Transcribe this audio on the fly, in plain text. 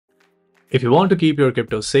If you want to keep your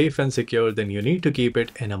crypto safe and secure, then you need to keep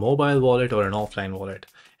it in a mobile wallet or an offline wallet.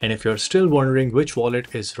 And if you're still wondering which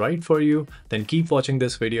wallet is right for you, then keep watching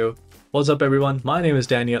this video. What's up everyone, my name is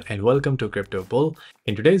Daniel and welcome to Crypto Bull.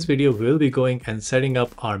 In today's video, we'll be going and setting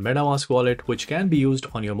up our MetaMask wallet, which can be used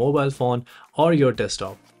on your mobile phone or your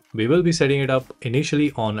desktop. We will be setting it up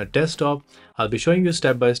initially on a desktop. I'll be showing you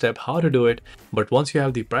step by step how to do it, but once you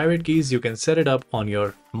have the private keys, you can set it up on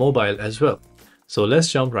your mobile as well. So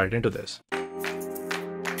let's jump right into this.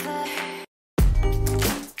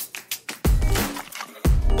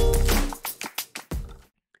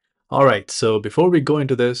 Alright, so before we go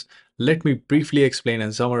into this, let me briefly explain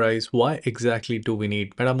and summarize why exactly do we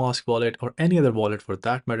need MetaMask wallet or any other wallet for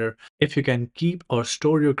that matter if you can keep or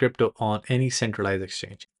store your crypto on any centralized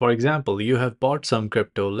exchange. For example, you have bought some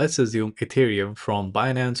crypto, let's assume Ethereum, from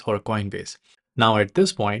Binance or Coinbase. Now at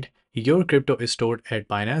this point, your crypto is stored at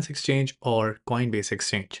Binance Exchange or Coinbase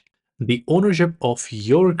Exchange. The ownership of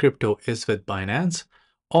your crypto is with Binance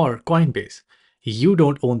or Coinbase. You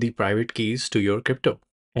don't own the private keys to your crypto.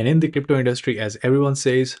 And in the crypto industry, as everyone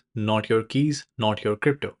says, not your keys, not your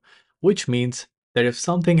crypto, which means that if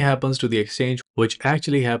something happens to the exchange, which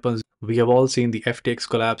actually happens, we have all seen the FTX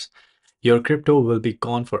collapse, your crypto will be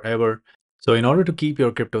gone forever. So in order to keep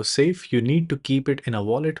your crypto safe, you need to keep it in a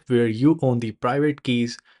wallet where you own the private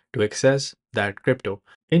keys to access that crypto.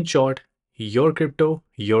 In short, your crypto,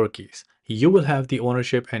 your keys. You will have the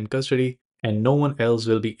ownership and custody, and no one else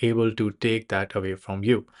will be able to take that away from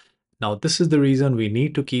you. Now, this is the reason we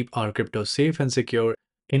need to keep our crypto safe and secure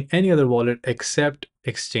in any other wallet except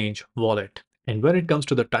Exchange Wallet. And when it comes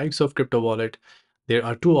to the types of crypto wallet, there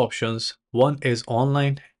are two options. One is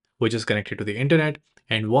online, which is connected to the internet,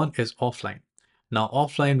 and one is offline. Now,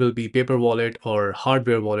 offline will be paper wallet or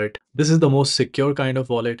hardware wallet. This is the most secure kind of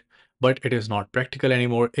wallet, but it is not practical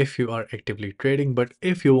anymore if you are actively trading. But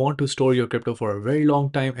if you want to store your crypto for a very long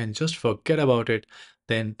time and just forget about it,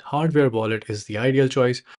 then hardware wallet is the ideal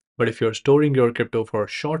choice. But if you're storing your crypto for a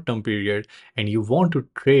short-term period and you want to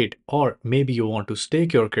trade, or maybe you want to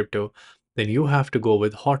stake your crypto, then you have to go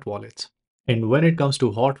with hot wallets. And when it comes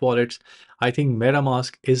to hot wallets, I think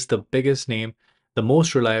MetaMask is the biggest name, the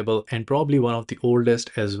most reliable, and probably one of the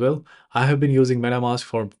oldest as well. I have been using MetaMask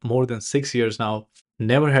for more than 6 years now,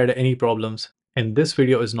 never had any problems. And this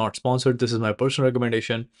video is not sponsored. This is my personal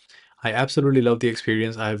recommendation. I absolutely love the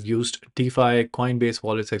experience. I've used DeFi, Coinbase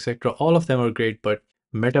wallets, etc. All of them are great, but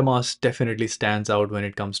MetaMask definitely stands out when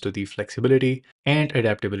it comes to the flexibility and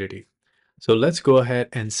adaptability. So let's go ahead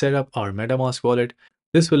and set up our MetaMask wallet.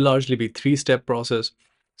 This will largely be a three-step process.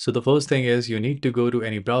 So the first thing is you need to go to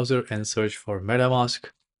any browser and search for MetaMask.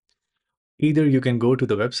 Either you can go to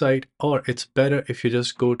the website, or it's better if you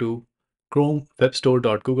just go to Chrome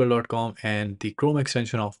webstore.google.com and the Chrome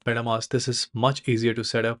extension of MetaMask. This is much easier to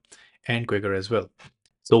set up and quicker as well.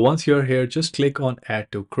 So once you're here, just click on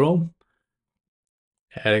Add to Chrome,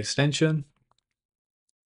 Add extension,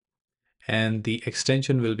 and the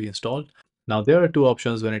extension will be installed. Now there are two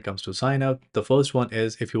options when it comes to sign up. The first one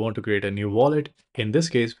is if you want to create a new wallet. In this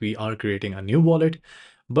case, we are creating a new wallet.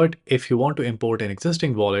 But if you want to import an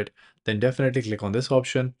existing wallet, then definitely click on this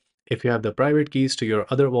option. If you have the private keys to your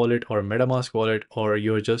other wallet or MetaMask wallet, or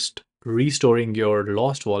you're just restoring your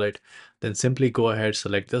lost wallet, then simply go ahead,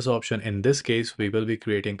 select this option. In this case, we will be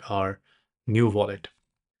creating our new wallet.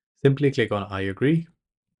 Simply click on I agree.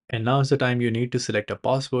 And now is the time you need to select a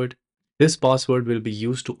password. This password will be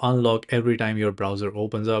used to unlock every time your browser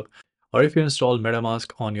opens up, or if you install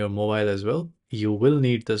MetaMask on your mobile as well, you will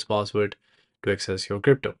need this password to access your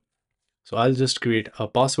crypto. So I'll just create a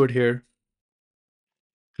password here.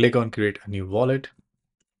 Click on create a new wallet.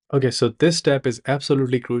 Okay, so this step is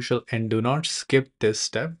absolutely crucial and do not skip this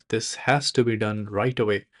step. This has to be done right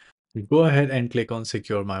away. Go ahead and click on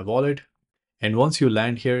secure my wallet. And once you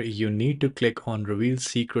land here, you need to click on reveal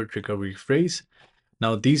secret recovery phrase.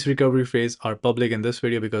 Now, these recovery phrase are public in this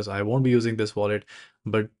video because I won't be using this wallet,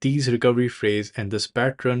 but these recovery phrase and this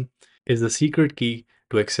pattern is the secret key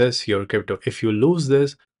to access your crypto. If you lose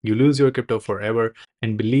this, you lose your crypto forever.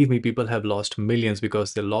 And believe me, people have lost millions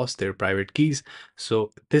because they lost their private keys.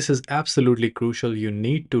 So this is absolutely crucial. You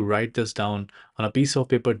need to write this down on a piece of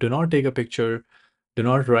paper. Do not take a picture. Do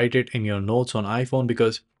not write it in your notes on iPhone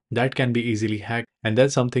because that can be easily hacked. And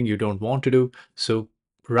that's something you don't want to do. So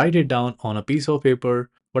write it down on a piece of paper.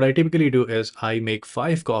 What I typically do is I make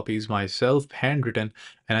 5 copies myself, handwritten,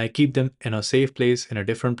 and I keep them in a safe place, in a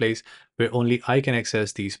different place where only I can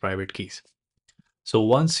access these private keys. So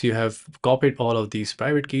once you have copied all of these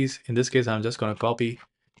private keys, in this case, I'm just going to copy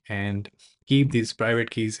and keep these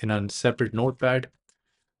private keys in a separate notepad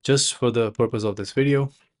just for the purpose of this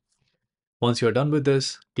video. Once you're done with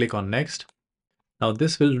this, click on next. Now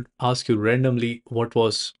this will ask you randomly what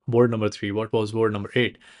was word number 3, what was word number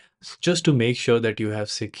 8, just to make sure that you have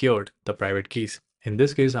secured the private keys. In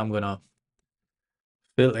this case, I'm gonna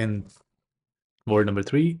fill in word number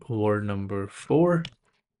 3, word number 4,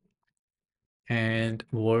 and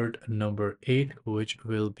word number 8, which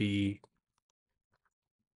will be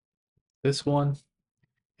this one,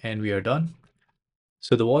 and we are done.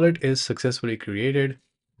 So the wallet is successfully created.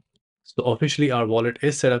 So officially our wallet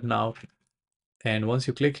is set up now. And once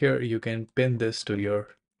you click here, you can pin this to your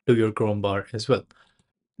Chrome bar as well.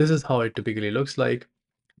 This is how it typically looks like.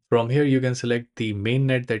 From here, you can select the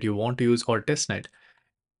mainnet that you want to use or testnet.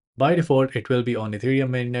 By default, it will be on Ethereum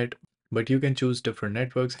mainnet, but you can choose different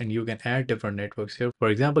networks and you can add different networks here. For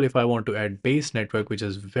example, if I want to add base network, which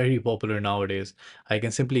is very popular nowadays, I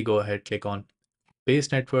can simply go ahead, click on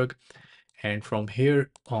base network, and from here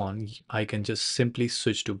on, I can just simply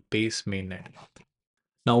switch to base mainnet.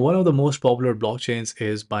 Now, one of the most popular blockchains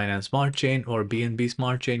is Binance Smart Chain or BNB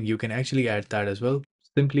Smart Chain. You can actually add that as well.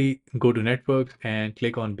 Simply go to network and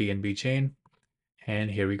click on BNB chain,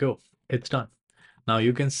 and here we go. It's done. Now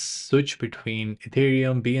you can switch between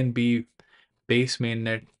Ethereum, BNB, base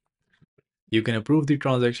mainnet. You can approve the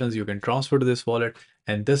transactions, you can transfer to this wallet,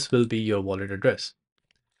 and this will be your wallet address.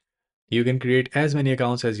 You can create as many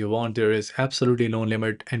accounts as you want. There is absolutely no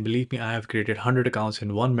limit. And believe me, I have created 100 accounts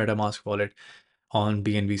in one MetaMask wallet on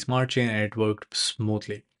BNB Smart Chain and it worked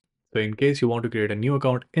smoothly. So in case you want to create a new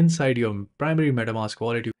account inside your primary MetaMask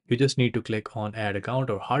wallet, you just need to click on add account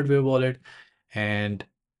or hardware wallet and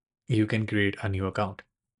you can create a new account.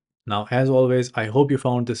 Now, as always, I hope you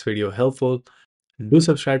found this video helpful. Do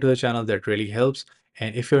subscribe to the channel, that really helps.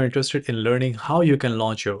 And if you're interested in learning how you can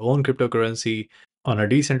launch your own cryptocurrency on a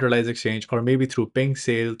decentralized exchange, or maybe through pink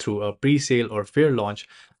sale, through a pre-sale or fair launch,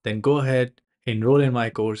 then go ahead, enroll in my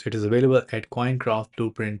course. It is available at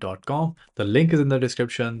coincraftblueprint.com. The link is in the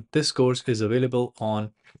description. This course is available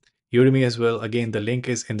on Udemy as well. Again, the link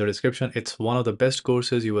is in the description. It's one of the best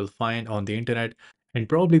courses you will find on the internet and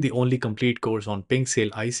probably the only complete course on pink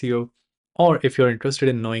sale ICO. Or if you're interested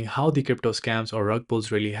in knowing how the crypto scams or rug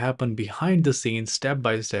pulls really happen behind the scenes step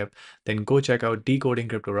by step, then go check out Decoding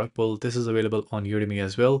Crypto Rug Pull. This is available on Udemy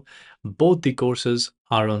as well. Both the courses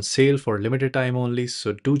are on sale for limited time only,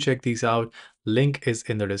 so do check these out. Link is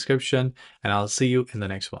in the description, and I'll see you in the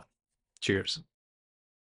next one. Cheers.